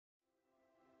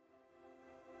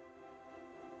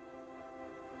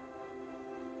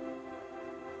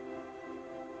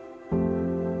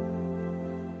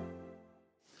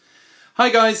Hi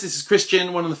guys, this is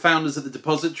Christian, one of the founders of the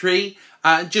Depositary.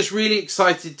 Just really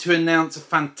excited to announce a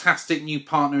fantastic new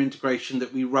partner integration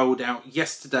that we rolled out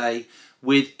yesterday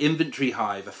with Inventory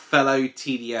Hive, a fellow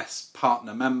TDS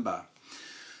partner member.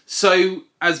 So,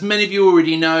 as many of you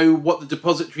already know, what the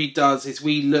Depositary does is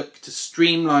we look to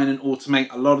streamline and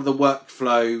automate a lot of the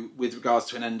workflow with regards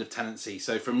to an end of tenancy.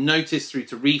 So from notice through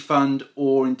to refund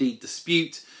or indeed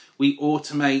dispute, we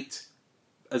automate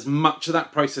as much of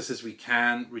that process as we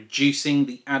can, reducing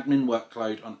the admin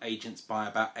workload on agents by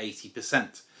about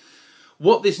 80%.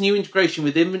 What this new integration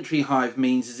with Inventory Hive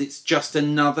means is it's just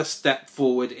another step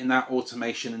forward in that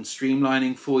automation and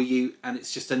streamlining for you, and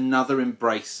it's just another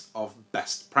embrace of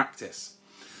best practice.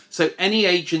 So any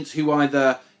agents who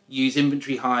either use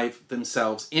Inventory Hive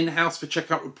themselves in-house for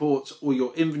checkout reports or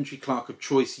your inventory clerk of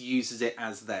choice uses it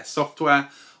as their software,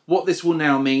 what this will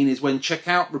now mean is when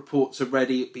checkout reports are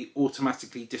ready, it'll be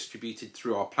automatically distributed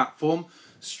through our platform,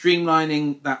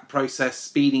 streamlining that process,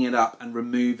 speeding it up and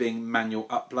removing manual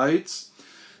uploads.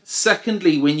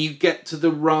 Secondly, when you get to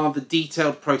the rather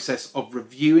detailed process of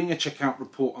reviewing a checkout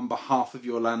report on behalf of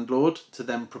your landlord to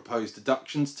then propose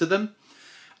deductions to them,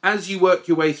 as you work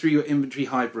your way through your Inventory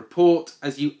Hive report,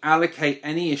 as you allocate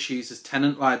any issues as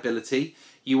tenant liability,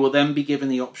 you will then be given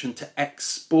the option to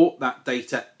export that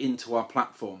data into our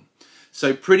platform.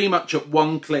 So pretty much at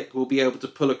one click, we'll be able to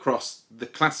pull across the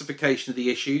classification of the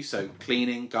issue, so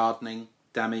cleaning, gardening,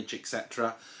 damage,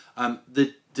 etc.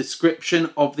 The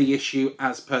description of the issue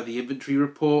as per the inventory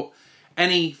report.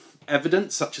 Any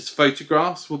evidence such as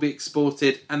photographs will be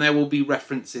exported, and there will be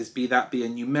references, be that be a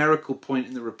numerical point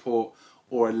in the report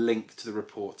or a link to the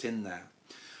report in there.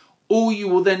 All you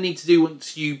will then need to do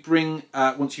once you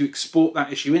export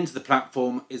that issue into the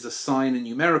platform is assign a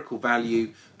numerical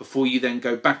value before you then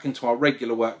go back into our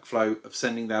regular workflow of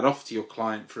sending that off to your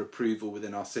client for approval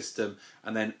within our system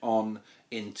and then on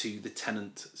into the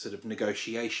tenant sort of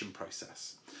negotiation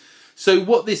process. So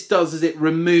what this does is it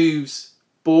removes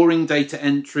boring data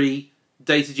entry,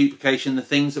 data duplication, the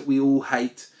things that we all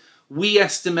hate. We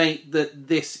estimate that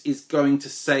this is going to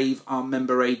save our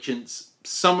member agents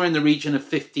somewhere in the region of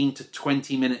 15 to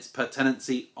 20 minutes per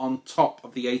tenancy on top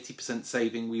of the 80%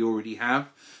 saving we already have.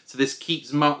 So this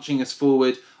keeps marching us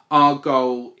forward. Our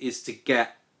goal is to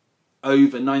get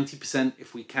over 90%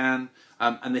 if we can,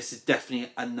 and this is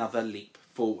definitely another leap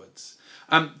forwards.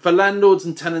 For landlords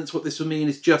and tenants, what this will mean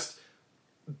is just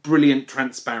brilliant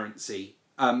transparency.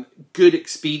 Good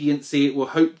expediency. It will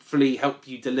hopefully help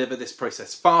you deliver this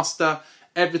process faster.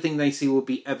 Everything they see will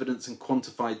be evidence and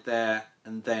quantified there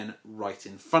and then right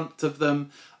in front of them.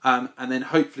 And then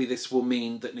hopefully this will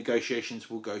mean that negotiations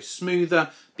will go smoother,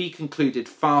 be concluded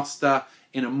faster,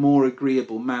 in a more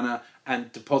agreeable manner,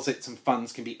 and deposits and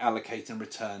funds can be allocated and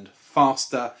returned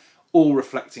faster, all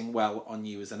reflecting well on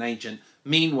you as an agent.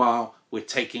 Meanwhile, we're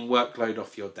taking workload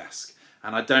off your desk.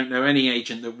 And I don't know any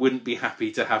agent that wouldn't be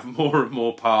happy to have more and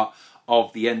more part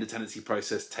of the end of tenancy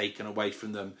process taken away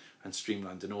from them and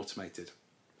streamlined and automated.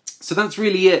 So that's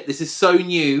really it. This is so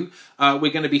new. We're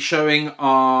going to be showing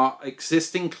our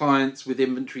existing clients with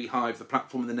Inventory Hive, the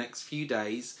platform, in the next few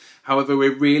days. However,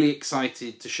 we're really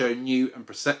excited to show new and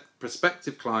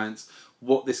prospective clients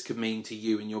what this could mean to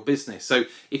you and your business. So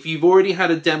if you've already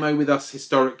had a demo with us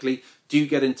historically, do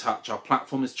get in touch. Our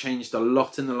platform has changed a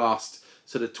lot in the last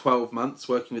sort of 12 months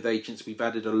working with agents. We've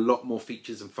added a lot more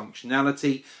features and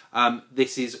functionality.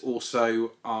 This is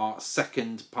also our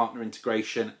second partner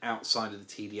integration outside of the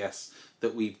TDS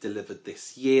that we've delivered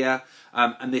this year.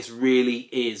 And this really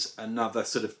is another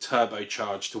sort of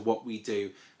turbocharge to what we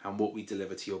do and what we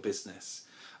deliver to your business.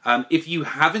 If you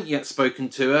haven't yet spoken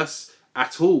to us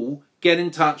at all, get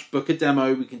in touch, book a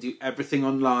demo. We can do everything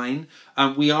online.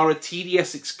 We are a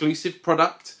TDS exclusive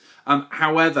product.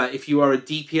 However, if you are a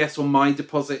DPS or My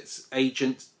Deposits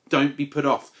agent, don't be put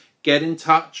off. Get in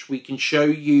touch. We can show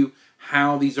you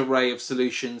how these array of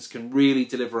solutions can really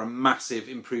deliver a massive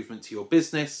improvement to your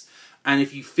business. And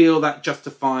if you feel that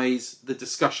justifies the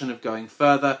discussion of going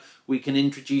further, we can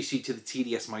introduce you to the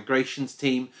TDS migrations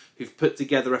team, who've put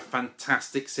together a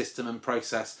fantastic system and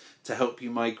process to help you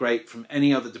migrate from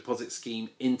any other deposit scheme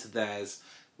into theirs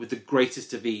with the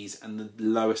greatest of ease and the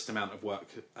lowest amount of work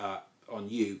on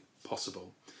you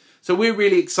possible. So we're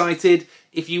really excited.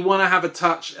 If you want to have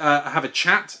a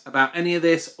chat about any of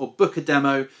this or book a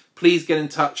demo, please get in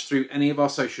touch through any of our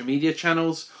social media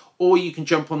channels, or you can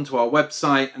jump onto our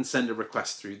website and send a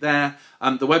request through there.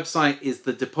 The website is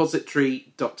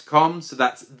thedepositary.com, so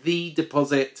that's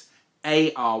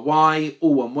thedepositary,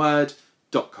 all one word,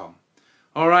 .com.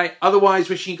 All right, otherwise,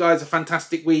 wishing you guys a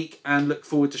fantastic week and look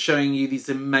forward to showing you these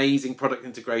amazing product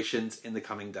integrations in the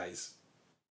coming days.